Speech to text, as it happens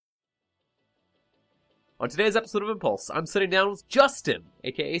On today's episode of Impulse, I'm sitting down with Justin,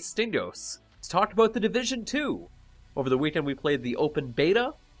 aka Stingos, to talk about The Division 2. Over the weekend we played the open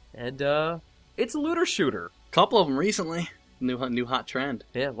beta, and it's a looter shooter. Couple of them recently. New hot trend.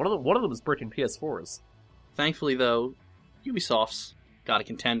 Yeah, one of them is breaking PS4s. Thankfully, though, Ubisoft's got a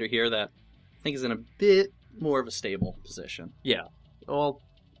contender here that I think is in a bit more of a stable position. Yeah. Well,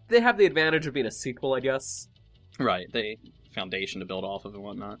 they have the advantage of being a sequel, I guess. Right, they foundation to build off of and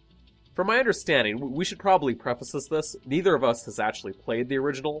whatnot. From my understanding, we should probably preface this. Neither of us has actually played the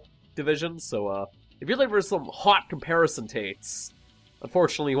original Division, so if you're looking for some hot comparison takes,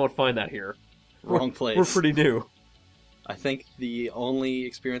 unfortunately you won't find that here. Wrong place. We're pretty new. I think the only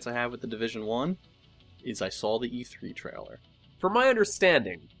experience I have with the Division 1 is I saw the E3 trailer. From my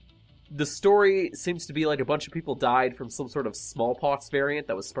understanding, the story seems to be like a bunch of people died from some sort of smallpox variant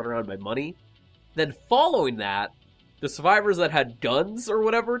that was spread around by money. Then following that, the survivors that had guns or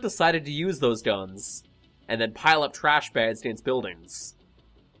whatever decided to use those guns and then pile up trash bags against buildings.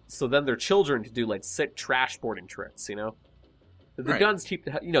 So then their children could do like sick trash boarding tricks, you know? The Right. guns keep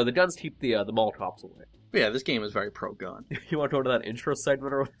the Molotovs away. But yeah, this game is very pro-gun. You want to go to that intro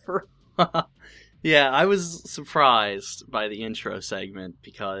segment or whatever? Yeah, I was surprised by the intro segment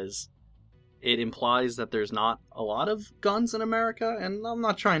because it implies that there's not a lot of guns in America, and I'm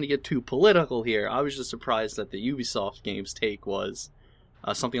not trying to get too political here. I was just surprised that the Ubisoft game's take was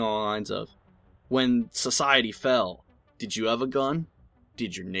something along the lines of, when society fell, did you have a gun?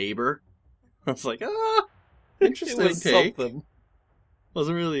 Did your neighbor? I was like, interesting It was take. something.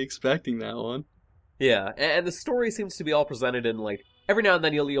 Wasn't really expecting that one. Yeah, and the story seems to be all presented in, like, every now and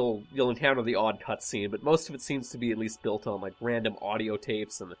then you'll encounter the odd cutscene, but most of it seems to be at least built on, like, random audio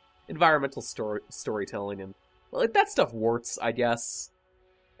tapes and environmental storytelling, and, well, like, that stuff works, I guess.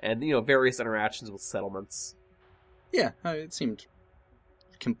 And, you know, various interactions with settlements. Yeah, it seemed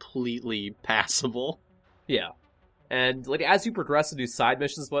completely passable. Yeah. And, like, as you progress and do side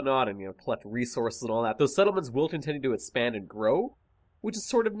missions and whatnot, and, you know, collect resources and all that, those settlements will continue to expand and grow, which is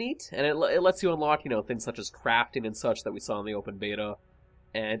sort of neat, and it lets you unlock, you know, things such as crafting and such that we saw in the open beta.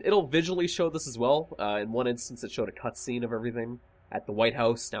 And it'll visually show this as well. In one instance, it showed a cutscene of everything at the White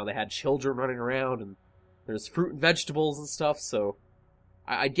House. Now they had children running around, and there's fruit and vegetables and stuff, so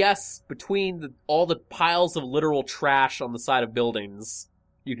I guess between all the piles of literal trash on the side of buildings,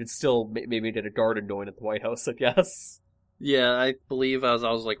 you could still maybe get a garden going at the White House, I guess. Yeah, I believe as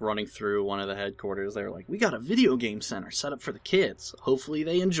I was like running through one of the headquarters, they were like, we got a video game center set up for the kids. Hopefully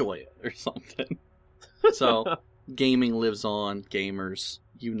they enjoy it, or something. So, gaming lives on. Gamers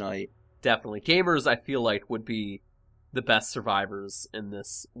unite. Definitely. Gamers, I feel like, would be the best survivors in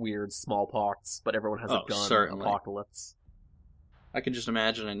this weird smallpox, but everyone has a gun certainly. Apocalypse. I can just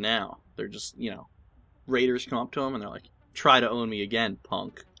imagine it now. They're just, you know, raiders come up to them and they're like, try to own me again,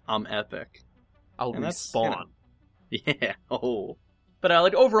 punk. I'm epic. I'll And respawn. that's, Yeah, oh. But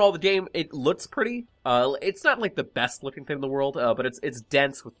like overall, the game, it looks pretty. It's not like the best looking thing in the world, but it's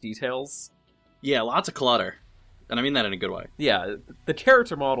dense with details. Yeah, lots of clutter. And I mean that in a good way. Yeah, the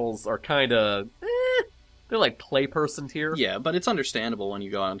character models are kind of, they're like play person tier. Yeah, but it's understandable when you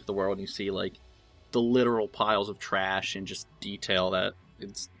go out into the world and you see, like, the literal piles of trash and just detail that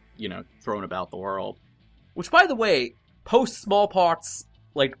it's, you know, thrown about the world. Which, by the way, post smallpox,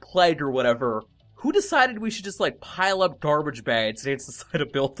 like plague or whatever, who decided we should just, like, pile up garbage bags against the side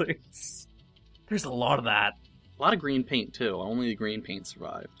of buildings? There's a lot of that. A lot of green paint, too. Only the green paint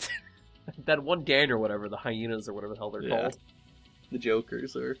survived. That one gang or whatever, the hyenas or whatever the hell they're called. The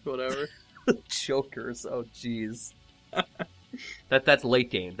jokers or whatever. Chokers, oh jeez. That's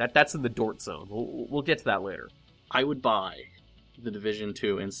late game. That's in the Dort zone. We'll get to that later. I would buy the Division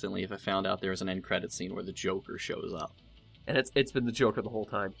 2 instantly if I found out there was an end credit scene where the Joker shows up. And it's been the Joker the whole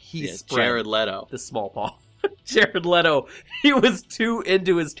time. He's Jared Leto. The smallpox. Jared Leto, he was too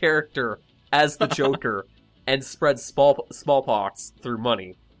into his character as the Joker and spread smallpox through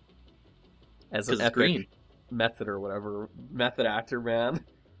money. As an epic green. method or whatever. Method actor, man.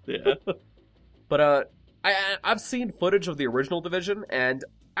 Yeah. But I've seen footage of the original Division, and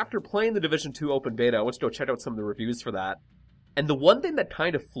after playing the Division 2 open beta, I went to go check out some of the reviews for that. And the one thing that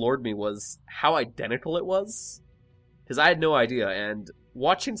kind of floored me was how identical it was. Because I had no idea, and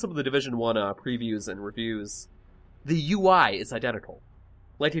watching some of the Division 1 previews and reviews, the UI is identical.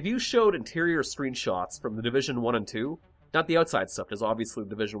 Like, if you showed interior screenshots from the Division 1 and 2, not the outside stuff, because obviously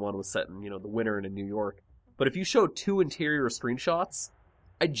Division 1 was set in, you know, the winter and in New York, but if you showed two interior screenshots,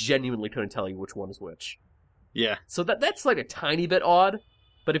 I genuinely couldn't tell you which one is which. Yeah. So that's like a tiny bit odd,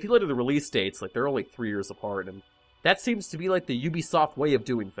 but if you look at the release dates, like, they're only 3 years apart, and that seems to be like the Ubisoft way of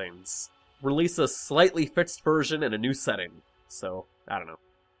doing things. Release a slightly fixed version in a new setting. So, I don't know.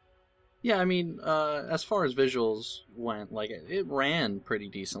 Yeah, I mean, as far as visuals went, like it ran pretty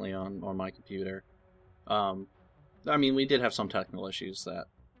decently on my computer. Um, I mean, we did have some technical issues that,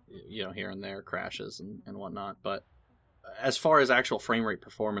 here and there, crashes and whatnot. But as far as actual frame rate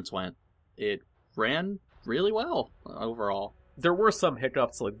performance went, it ran really well overall. There were some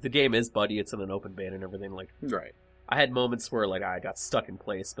hiccups, like the game is buddy, it's in an open beta and everything. Like, Right. I had moments where like I got stuck in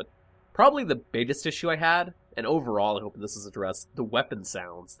place, but probably the biggest issue I had, and overall I hope this is addressed, the weapon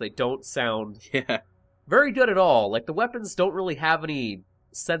sounds. They don't sound Yeah. very good at all. Like the weapons don't really have any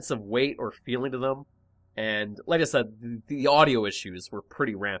sense of weight or feeling to them. And like I said, the audio issues were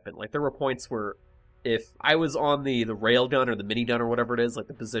pretty rampant. Like there were points where if I was on the railgun or the minigun or whatever it is, like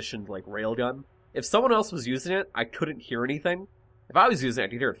the positioned like railgun, if someone else was using it, I couldn't hear anything. If I was using it, I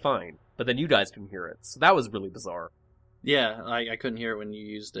could hear it fine, but then you guys couldn't hear it. So that was really bizarre. Yeah, I couldn't hear it when you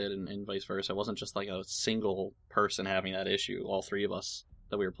used it, and vice versa. It wasn't just like a single person having that issue. All three of us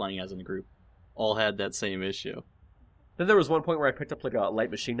that we were playing as in a group all had that same issue. Then there was one point where I picked up like a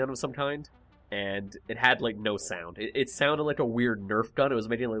light machine gun of some kind, and it had like no sound. It sounded like a weird Nerf gun. It was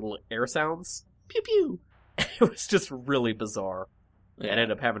making like little air sounds. Pew pew! It was just really bizarre. Yeah. And I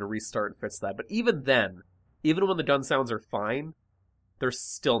ended up having to restart and fix that. But even then, even when the gun sounds are fine, they're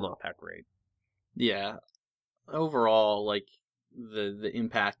still not that great. Yeah. Overall, like, the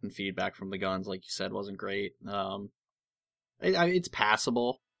impact and feedback from the guns, like you said, wasn't great. It's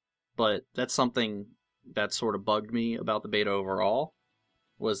passable, but that's something that sort of bugged me about the beta overall,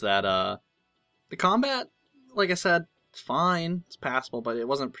 was that the combat, like I said, it's fine, it's passable, but it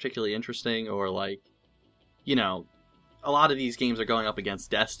wasn't particularly interesting, or like, a lot of these games are going up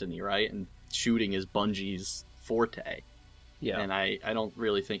against Destiny, right? And shooting is Bungie's forte. Yeah. And I don't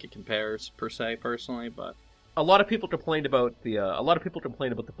really think it compares, per se, personally, but... A lot of people complained about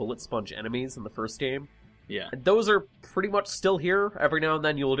the bullet sponge enemies in the first game. Yeah. And those are pretty much still here. Every now and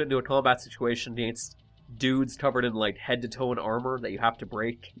then you'll get into a combat situation against dudes covered in like head to toe in armor that you have to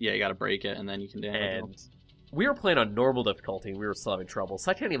break. Yeah, you gotta break it and then you can damage them. And we were playing on normal difficulty and we were still having trouble, so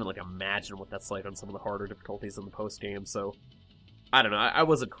I can't even like imagine what that's like on some of the harder difficulties in the post game. So I don't know, I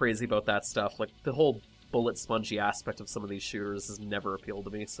wasn't crazy about that stuff. Like the whole bullet spongy aspect of some of these shooters has never appealed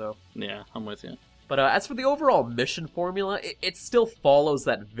to me, so Yeah, I'm with you. But as for the overall mission formula, it still follows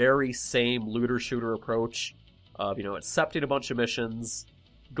that very same looter-shooter approach of, accepting a bunch of missions,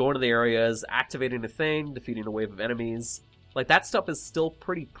 going to the areas, activating a thing, defeating a wave of enemies. Like, that stuff is still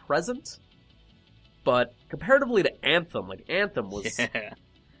pretty present, but comparatively to Anthem, like, Anthem was... Yeah.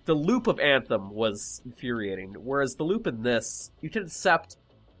 The loop of Anthem was infuriating, whereas the loop in this, you can accept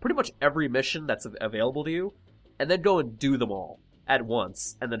pretty much every mission that's available to you, and then go and do them all at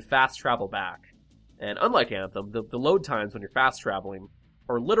once, and then fast travel back. And unlike Anthem, the load times when you're fast traveling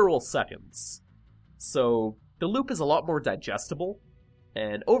are literal seconds. So the loop is a lot more digestible,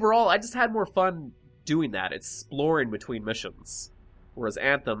 and overall, I just had more fun doing that, exploring between missions. Whereas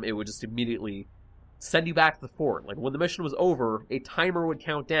Anthem, it would just immediately send you back to the fort. Like, when the mission was over, a timer would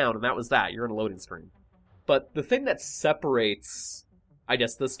count down, and that was that. You're in a loading screen. But the thing that separates, I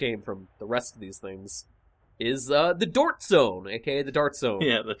guess, this game from the rest of these things is the Dart Zone, aka the Dart Zone.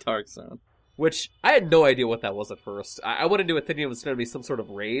 Yeah, the Dark Zone. Which, I had no idea what that was at first. I went into it thinking it was going to be some sort of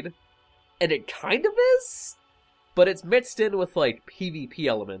raid, and it kind of is, but it's mixed in with, like, PvP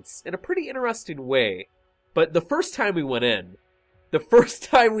elements in a pretty interesting way. But the first time we went in, the first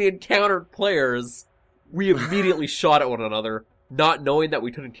time we encountered players, we immediately shot at one another, not knowing that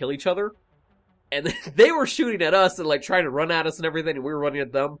we couldn't kill each other. And they were shooting at us and, like, trying to run at us and everything, and we were running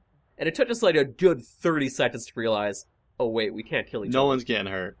at them. And it took us, like, a good 30 seconds to realize, oh, wait, we can't kill each other. No one's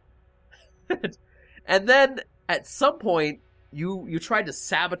getting hurt. And then, at some point, you tried to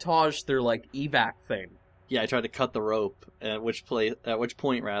sabotage their, like, evac thing. Yeah, I tried to cut the rope, at which point,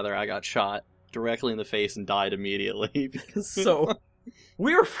 I got shot directly in the face and died immediately. So,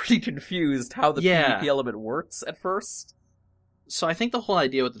 we were pretty confused how the PvP element works at first. So I think the whole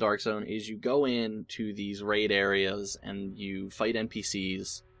idea with the Dark Zone is you go into these raid areas and you fight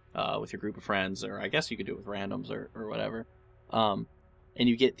NPCs with your group of friends, or I guess you could do it with randoms or whatever. And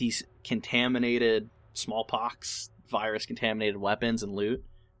you get these contaminated smallpox virus contaminated weapons and loot,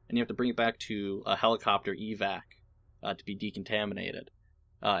 and you have to bring it back to a helicopter evac to be decontaminated.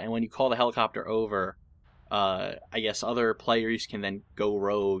 And when you call the helicopter over, I guess other players can then go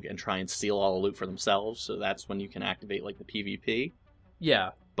rogue and try and steal all the loot for themselves, so that's when you can activate, like, the PvP.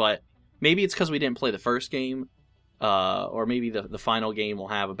 Yeah. But maybe it's because we didn't play the first game, or maybe the final game will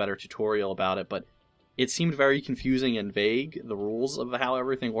have a better tutorial about it, but it seemed very confusing and vague, the rules of how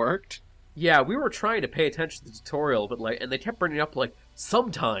everything worked. Yeah, we were trying to pay attention to the tutorial, but and they kept bringing up,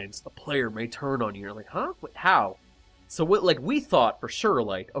 sometimes a player may turn on you. You're like, huh? Wait, how? So what, like, we thought for sure,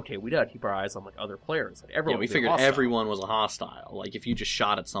 like, okay, we gotta keep our eyes on like other players. Like everyone. Yeah, we was figured hostile. everyone was a hostile. Like, if you just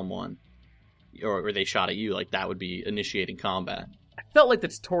shot at someone, or they shot at you, like, that would be initiating combat. I felt like the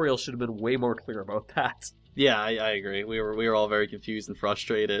tutorial should have been way more clear about that. Yeah, I agree. We were all very confused and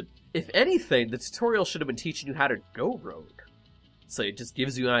frustrated. If anything, the tutorial should have been teaching you how to go rogue. So it just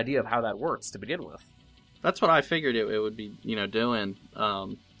gives you an idea of how that works to begin with. That's what I figured it would be, doing.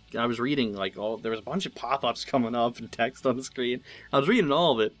 I was reading, like, there was a bunch of pop-ups coming up and text on the screen. I was reading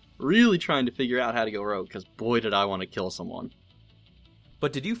all of it, really trying to figure out how to go rogue, because boy did I want to kill someone.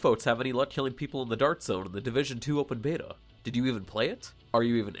 But did you folks have any luck killing people in the Dart Zone in the Division 2 open beta? Did you even play it? Are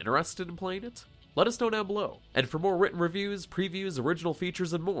you even interested in playing it? Let us know down below. And for more written reviews, previews, original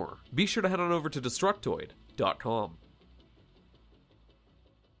features, and more, be sure to head on over to Destructoid.com.